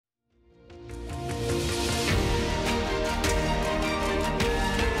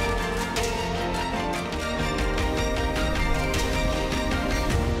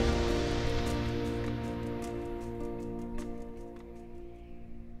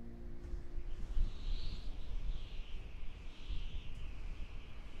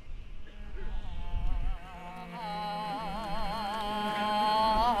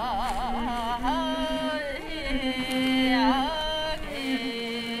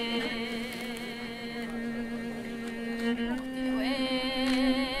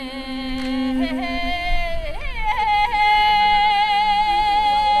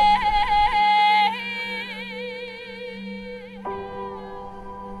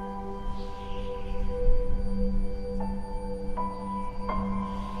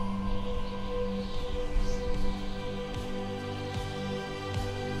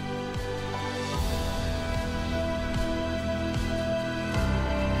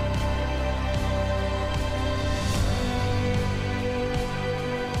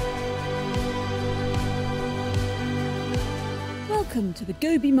Welcome to the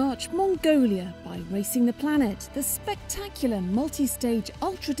Gobi March, Mongolia by Racing the Planet, the spectacular multi-stage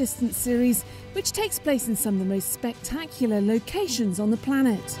ultra-distance series which takes place in some of the most spectacular locations on the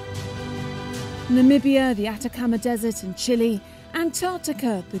planet. Namibia, the Atacama Desert in Chile,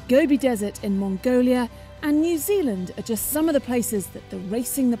 Antarctica, the Gobi Desert in Mongolia, and New Zealand are just some of the places that the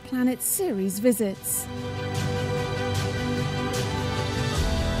Racing the Planet series visits.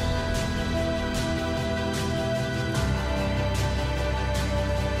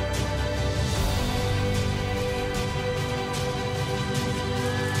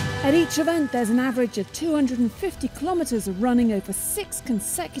 At each event, there's an average of 250 kilometres of running over 6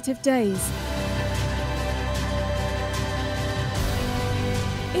 consecutive days.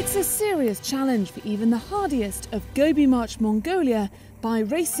 It's a serious challenge for even the hardiest of Gobi March Mongolia by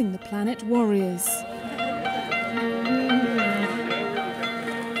Racing the Planet warriors.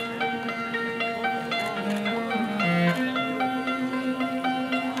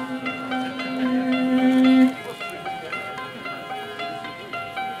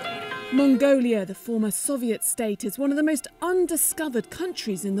 Mongolia, the former Soviet state, is one of the most undiscovered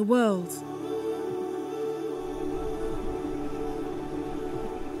countries in the world.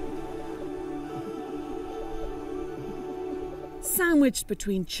 Sandwiched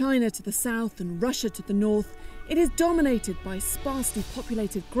between China to the south and Russia to the north, it is dominated by sparsely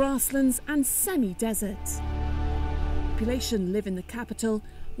populated grasslands and semi-deserts. Population live in the capital,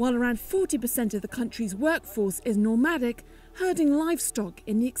 while around 40% of the country's workforce is nomadic, herding livestock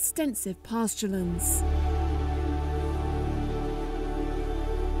in the extensive pasturelands.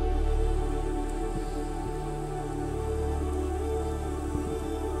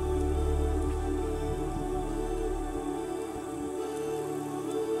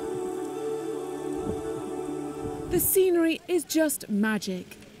 The scenery is just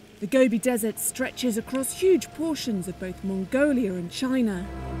magic. The Gobi Desert stretches across huge portions of both Mongolia and China.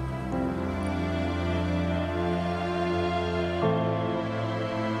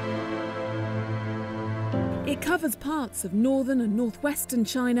 It covers parts of northern and northwestern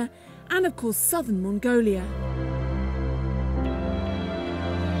China and, of course, southern Mongolia.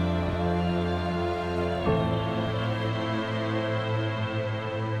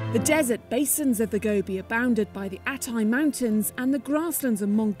 The desert basins of the Gobi are bounded by the Altai Mountains and the grasslands of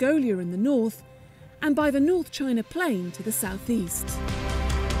Mongolia in the north, and by the North China Plain to the southeast.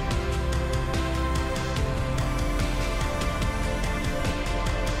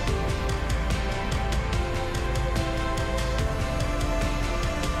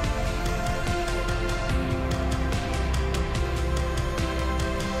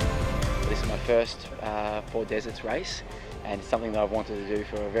 This is my first Four Deserts race, and it's something that I've wanted to do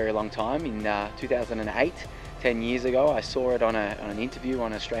for a very long time. In 2008, 10 years ago, I saw it on an interview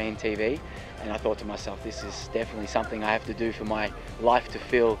on Australian TV, and I thought to myself, this is definitely something I have to do for my life to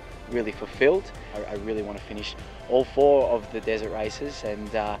feel really fulfilled. I really want to finish all 4 of the desert races and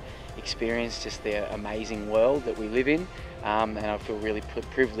experience just the amazing world that we live in, and I feel really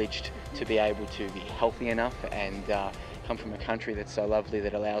privileged to be able to be healthy enough and come from a country that's so lovely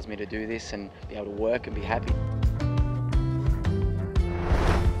that allows me to do this and be able to work and be happy.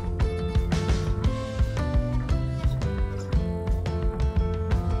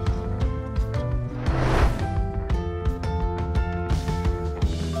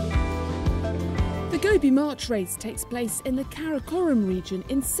 The Gobi March race takes place in the Karakoram region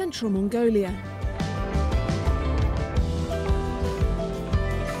in central Mongolia.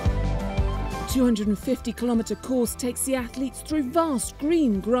 The 250-kilometre course takes the athletes through vast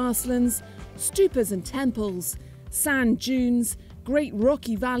green grasslands, stupas and temples, sand dunes, great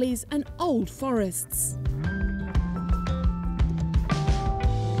rocky valleys and old forests.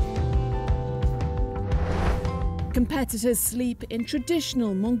 Competitors sleep in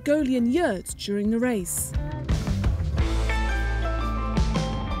traditional Mongolian yurts during the race.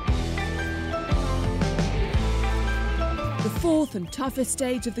 The fourth and toughest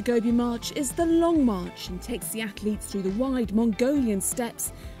stage of the Gobi March is the Long March, and takes the athletes through the wide Mongolian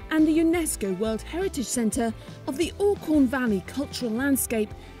steppes and the UNESCO World Heritage Centre of the Orkhon Valley cultural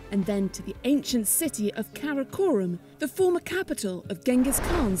landscape, and then to the ancient city of Karakoram, the former capital of Genghis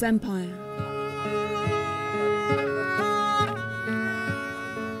Khan's empire.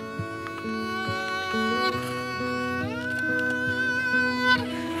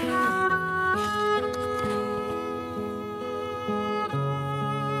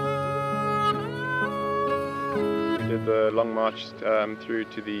 Did the long march through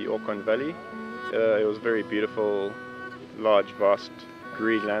to the Orkhon Valley. It was very beautiful, large, vast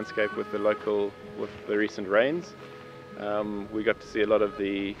green landscape with the recent rains. We got to see a lot of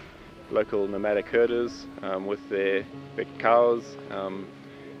the local nomadic herders with their cows,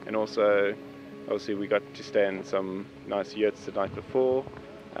 and also obviously we got to stay in some nice yurts the night before,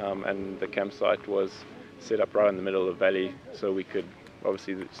 and the campsite was set up right in the middle of the valley, so we could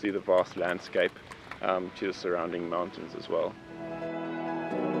obviously see the vast landscape to the surrounding mountains as well.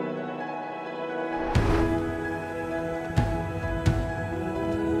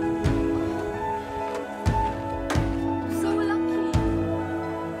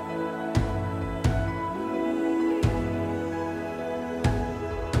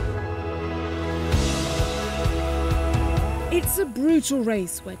 It's a brutal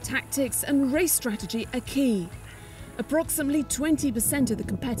race where tactics and race strategy are key. Approximately 20% of the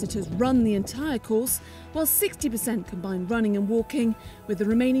competitors run the entire course, while 60% combine running and walking, with the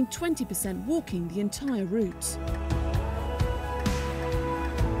remaining 20% walking the entire route.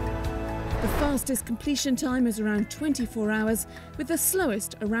 The fastest completion time is around 24 hours, with the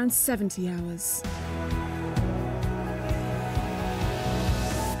slowest around 70 hours.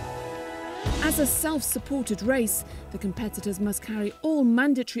 As a self-supported race, the competitors must carry all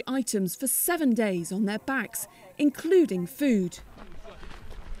mandatory items for 7 days on their backs, including food.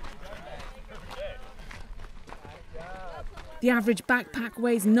 The average backpack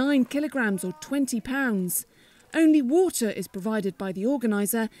weighs 9 kilograms or 20 pounds. Only water is provided by the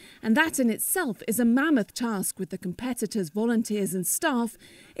organiser, and that in itself is a mammoth task, with the competitors, volunteers and staff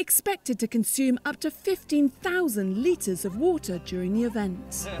expected to consume up to 15,000 litres of water during the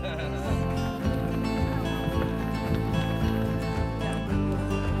event.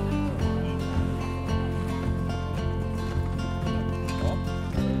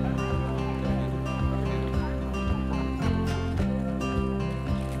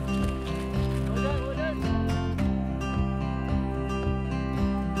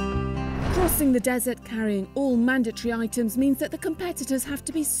 Crossing the desert carrying all mandatory items means that the competitors have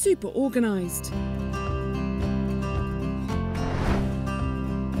to be super organised.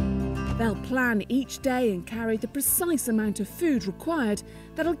 They'll plan each day and carry the precise amount of food required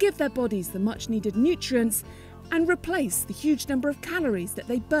that'll give their bodies the much needed nutrients and replace the huge number of calories that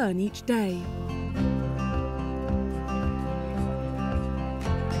they burn each day.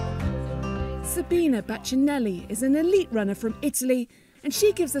 Sabina Baccinelli is an elite runner from Italy, and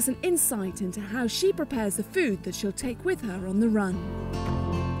she gives us an insight into how she prepares the food that she'll take with her on the run.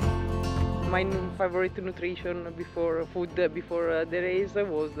 My favorite nutrition before the race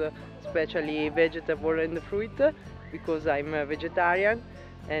was especially vegetable and fruit, because I'm a vegetarian,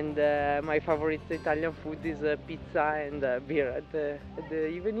 and my favorite Italian food is pizza and beer at the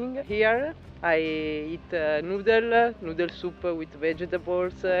evening. Here I eat noodle soup with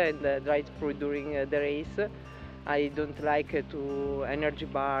vegetables and dried fruit during the race. I don't like to energy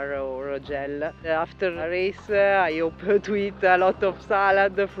bar or gel. After a race, I hope to eat a lot of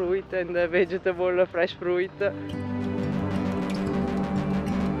salad, fruit and vegetable, fresh fruit.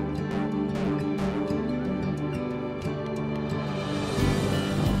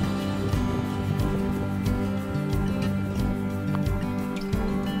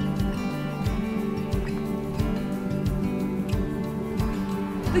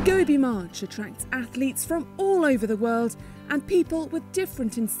 The Gobi March attracts athletes from all over the world and people with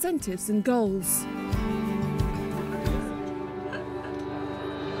different incentives and goals.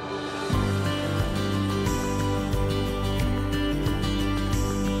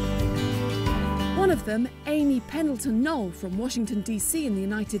 One of them, Amy Pendleton-Knoll from Washington, D.C. in the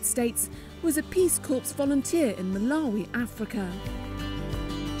United States, was a Peace Corps volunteer in Malawi, Africa.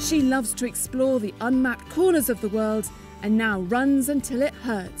 She loves to explore the unmapped corners of the world and now runs until it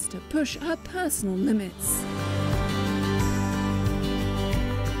hurts to push her personal limits.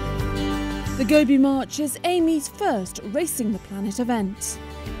 The Gobi March is Amy's first Racing the Planet event.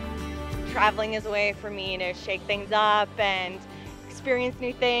 Traveling is a way for me to shake things up and experience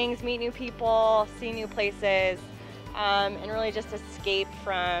new things, meet new people, see new places, and really just escape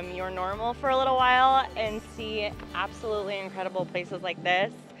from your normal for a little while and see absolutely incredible places like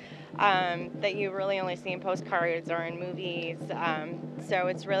this. That you really only see in postcards or in movies. So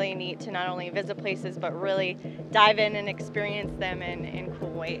it's really neat to not only visit places, but really dive in and experience them in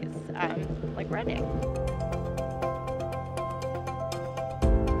cool ways, like running.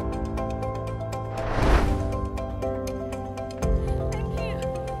 Thank you.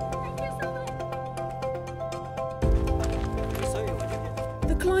 Thank you so much.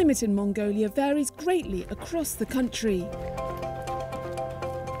 The climate in Mongolia varies greatly across the country.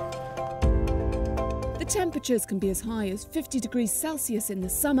 Temperatures can be as high as 50 degrees Celsius in the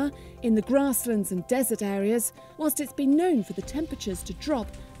summer in the grasslands and desert areas, whilst it's been known for the temperatures to drop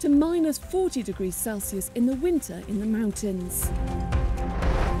to -40 degrees Celsius in the winter in the mountains.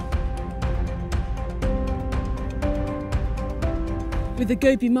 With the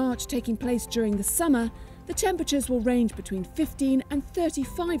Gobi March taking place during the summer, the temperatures will range between 15 and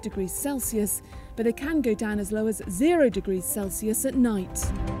 35 degrees Celsius, but they can go down as low as 0 degrees Celsius at night.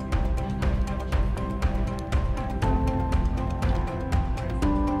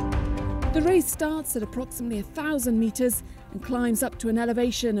 The race starts at approximately 1,000 metres and climbs up to an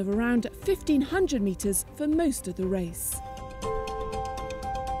elevation of around 1,500 metres for most of the race.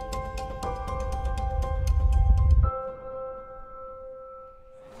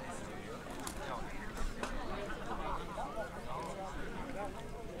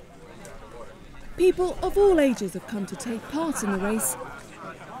 People of all ages have come to take part in the race.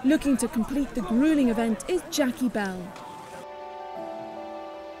 Looking to complete the gruelling event is Jackie Bell.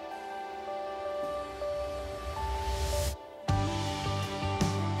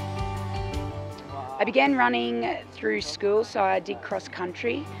 I began running through school, so I did cross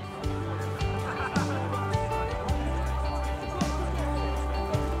country.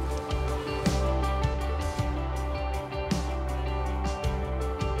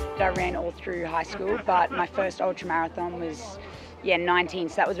 I ran all through high school, but my first ultra marathon was 19,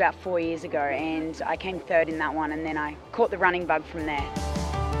 so that was about 4 years ago, and I came third in that one, and then I caught the running bug from there.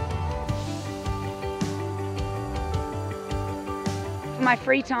 For my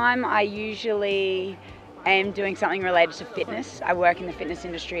free time, I usually am doing something related to fitness. I work in the fitness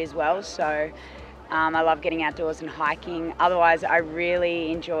industry as well, so I love getting outdoors and hiking. Otherwise, I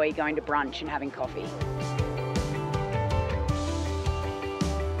really enjoy going to brunch and having coffee.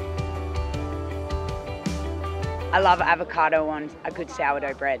 I love avocado on a good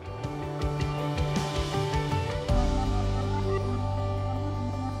sourdough bread.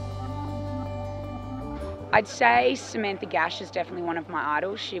 I'd say Samantha Gash is definitely one of my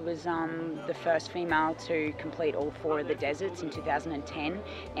idols. She was the first female to complete all 4 of the deserts in 2010,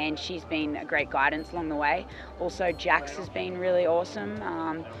 and she's been a great guidance along the way. Also, Jax has been really awesome,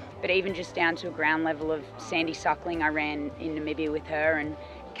 but even just down to a ground level of Sandy Suckling, I ran in Namibia with her, and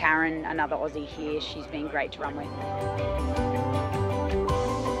Karen, another Aussie here, she's been great to run with.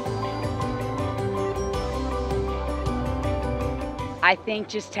 I think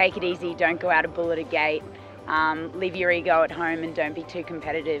just take it easy, don't go out a bull at a gate, leave your ego at home and don't be too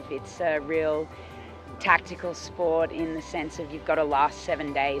competitive. It's a real tactical sport in the sense of you've got to last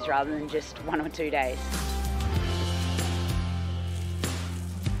 7 days rather than just 1 or 2 days.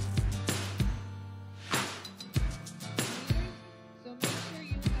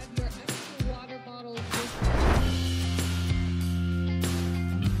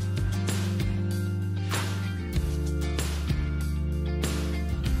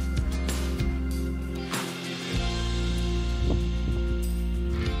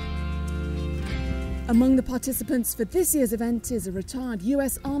 Among the participants for this year's event is a retired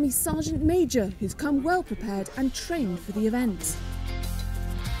US Army Sergeant Major who's come well prepared and trained for the event.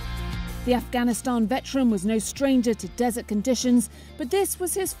 The Afghanistan veteran was no stranger to desert conditions, but this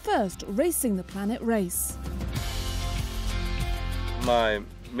was his first Racing the Planet race. My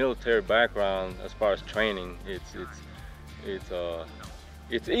military background, as far as training, it's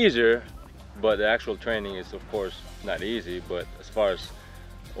easier, but the actual training is of course not easy. But as far as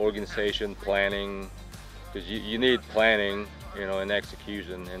organization, planning, because you need planning, and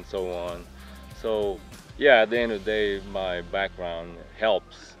execution and so on. So yeah, at the end of the day, my background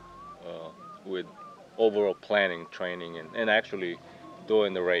helps with overall planning, training, and actually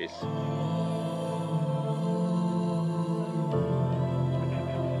doing the race.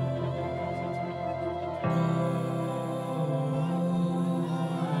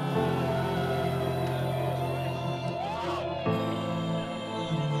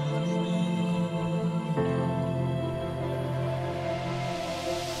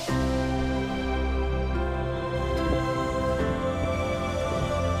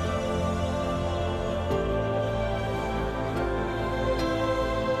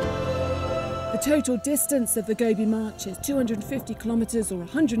 The total distance of the Gobi March is 250 kilometres or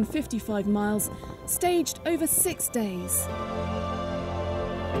 155 miles, staged over 6 days.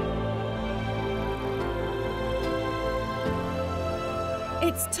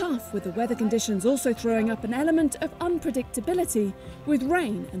 It's tough, with the weather conditions also throwing up an element of unpredictability, with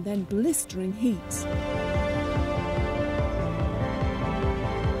rain and then blistering heat.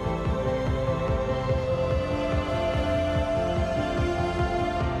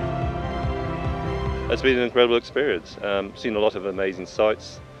 It's been an incredible experience. Seen a lot of amazing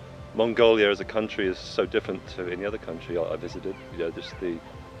sights. Mongolia as a country is so different to any other country I visited. Just the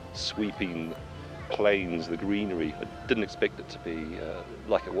sweeping plains, the greenery. I didn't expect it to be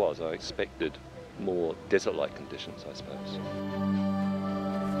like it was. I expected more desert-like conditions, I suppose.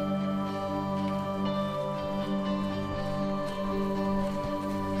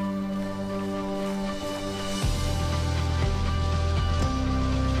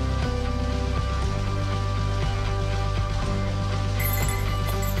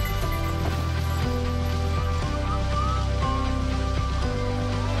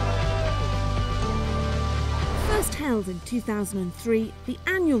 held in 2003, the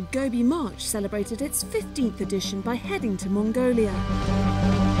annual Gobi March celebrated its 15th edition by heading to Mongolia.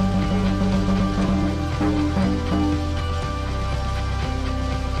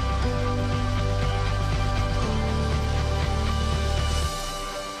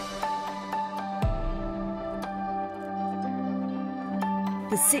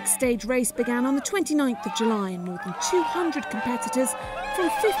 The six-stage race began on the 29th of July and more than 200 competitors from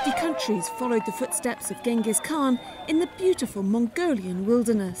 50 countries followed the footsteps of Genghis Khan in the beautiful Mongolian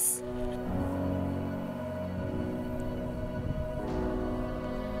wilderness.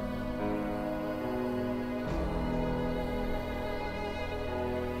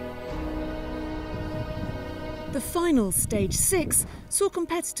 The final, Stage 6, saw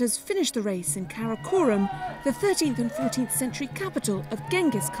competitors finish the race in Karakorum, the 13th and 14th century capital of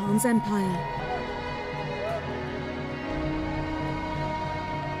Genghis Khan's empire.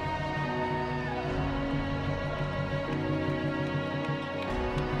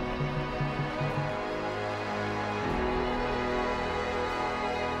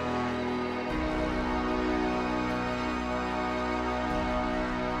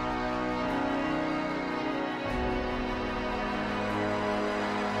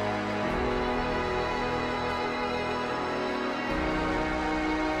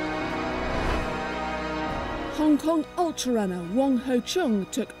 Hong Kong ultra runner Wong Ho Chung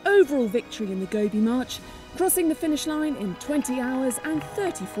took overall victory in the Gobi March, crossing the finish line in 20 hours and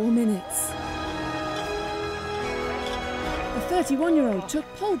 34 minutes. The 31-year-old took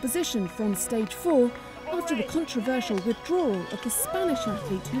pole position from stage 4 after the controversial withdrawal of the Spanish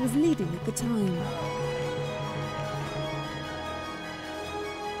athlete who was leading at the time.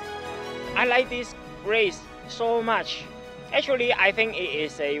 I like this race so much. Actually, I think it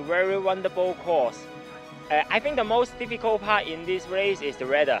is a very wonderful course. I think the most difficult part in this race is the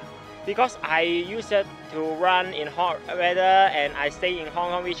weather, because I used to run in hot weather and I stay in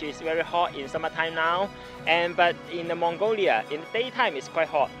Hong Kong, which is very hot in summertime now. But in the Mongolia, in the daytime it's quite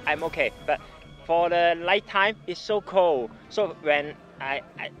hot. I'm okay, but for the nighttime it's so cold. So when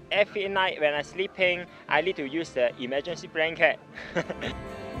every night when I'm sleeping, I need to use the emergency blanket.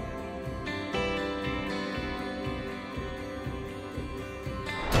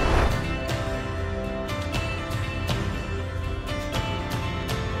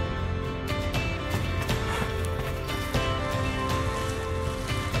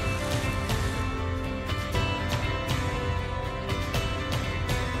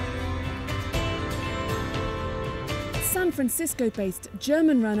 San Francisco-based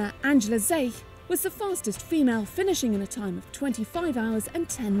German runner Angela Zeich was the fastest female, finishing in a time of 25 hours and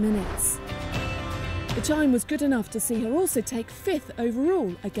 10 minutes. The time was good enough to see her also take 5th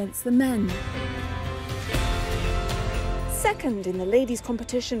overall against the men. Second in the ladies'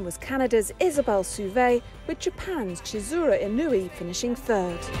 competition was Canada's Isabelle Souvet, with Japan's Chizuru Inui finishing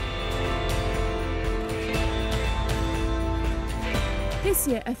 3rd. This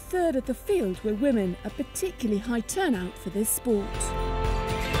year, a third of the field were women, a particularly high turnout for this sport.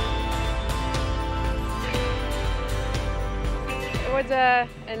 It was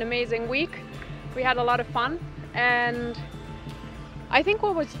an amazing week. We had a lot of fun, and I think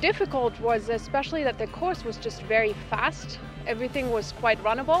what was difficult was especially that the course was just very fast. Everything was quite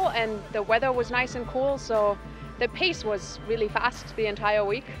runnable and the weather was nice and cool, so the pace was really fast the entire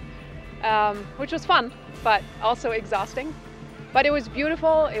week, which was fun, but also exhausting. But it was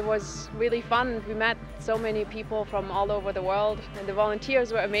beautiful, it was really fun. We met so many people from all over the world, and the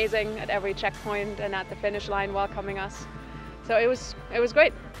volunteers were amazing at every checkpoint and at the finish line welcoming us. So it was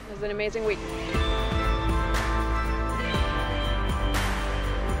great. It was an amazing week.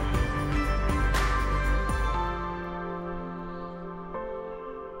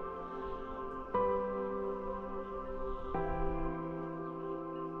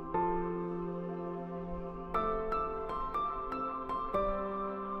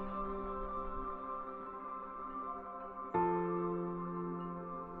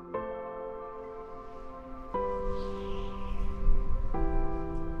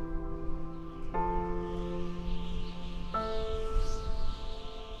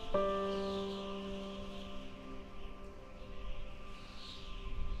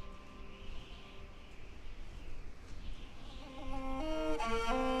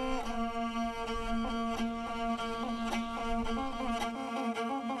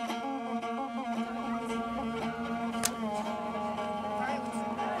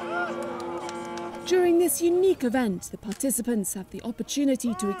 During this unique event, the participants have the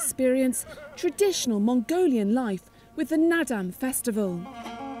opportunity to experience traditional Mongolian life with the Nadam festival.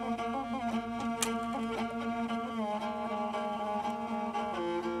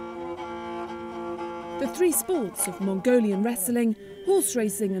 The three sports of Mongolian wrestling, horse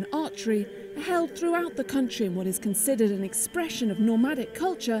racing and archery are held throughout the country in what is considered an expression of nomadic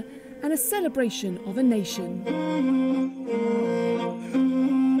culture and a celebration of a nation.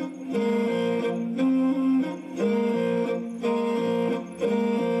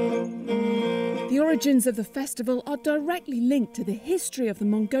 The origins of the festival are directly linked to the history of the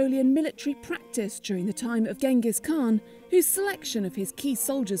Mongolian military practice during the time of Genghis Khan, whose selection of his key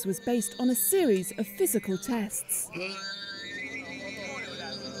soldiers was based on a series of physical tests.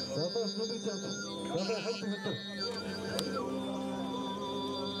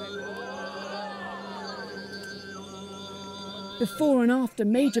 Before and after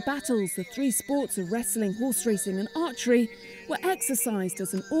major battles, the three sports of wrestling, horse racing and archery were exercised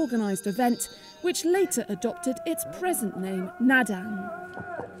as an organised event, which later adopted its present name, Nadan.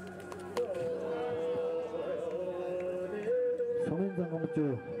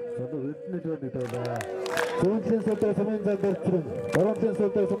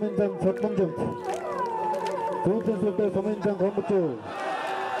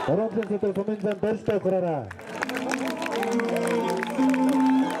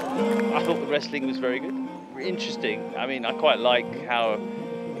 I thought the wrestling was very good, interesting. I mean, I quite like how it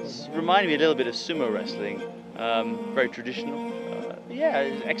reminded me a little bit of sumo wrestling, very traditional. Yeah,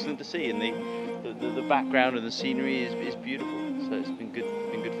 it's excellent to see, and the background and the scenery is beautiful. So it's been good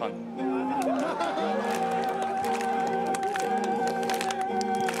fun.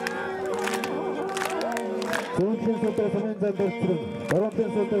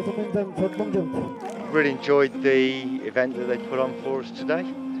 Really enjoyed the event that they put on for us today,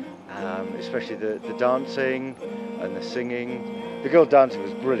 especially the dancing and the singing. The girl dancing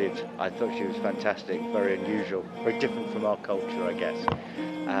was brilliant. I thought she was fantastic, very unusual, very different from our culture, I guess.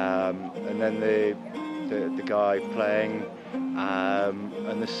 And then the guy playing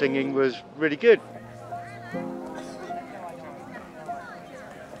and the singing was really good.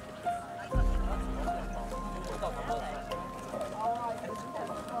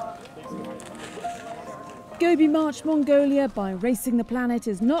 Gobi March Mongolia by Racing the Planet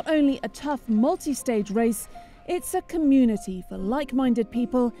is not only a tough multi-stage race, it's a community for like-minded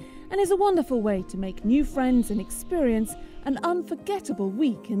people and is a wonderful way to make new friends and experience an unforgettable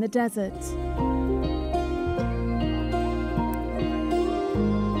week in the desert.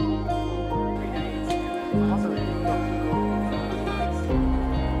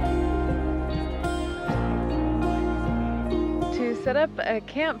 To set up a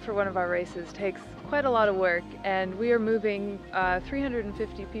camp for one of our races takes quite a lot of work, and we are moving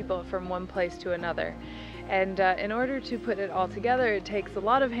 350 people from one place to another. And in order to put it all together, it takes a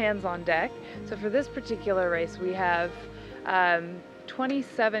lot of hands on deck. So for this particular race, we have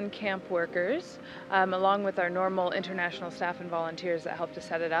 27 camp workers, along with our normal international staff and volunteers that help to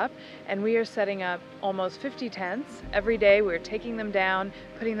set it up. And we are setting up almost 50 tents. Every day we're taking them down,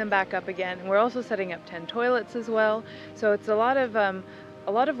 putting them back up again. And we're also setting up 10 toilets as well. So it's a lot of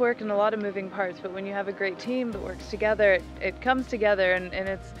work and a lot of moving parts, but when you have a great team that works together, it comes together, and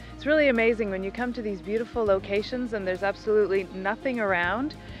it's really amazing when you come to these beautiful locations and there's absolutely nothing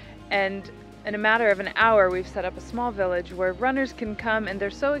around, and in a matter of an hour we've set up a small village where runners can come, and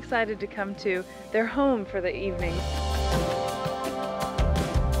they're so excited to come to their home for the evening.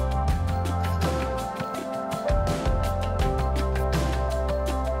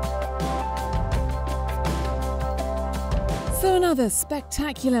 So another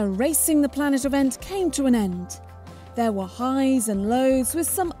spectacular Racing the Planet event came to an end. There were highs and lows, with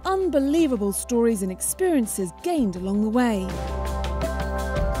some unbelievable stories and experiences gained along the way.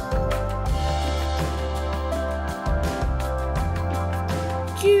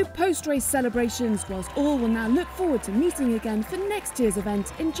 Cue post-race celebrations, whilst all will now look forward to meeting again for next year's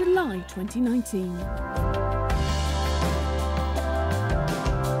event in July 2019.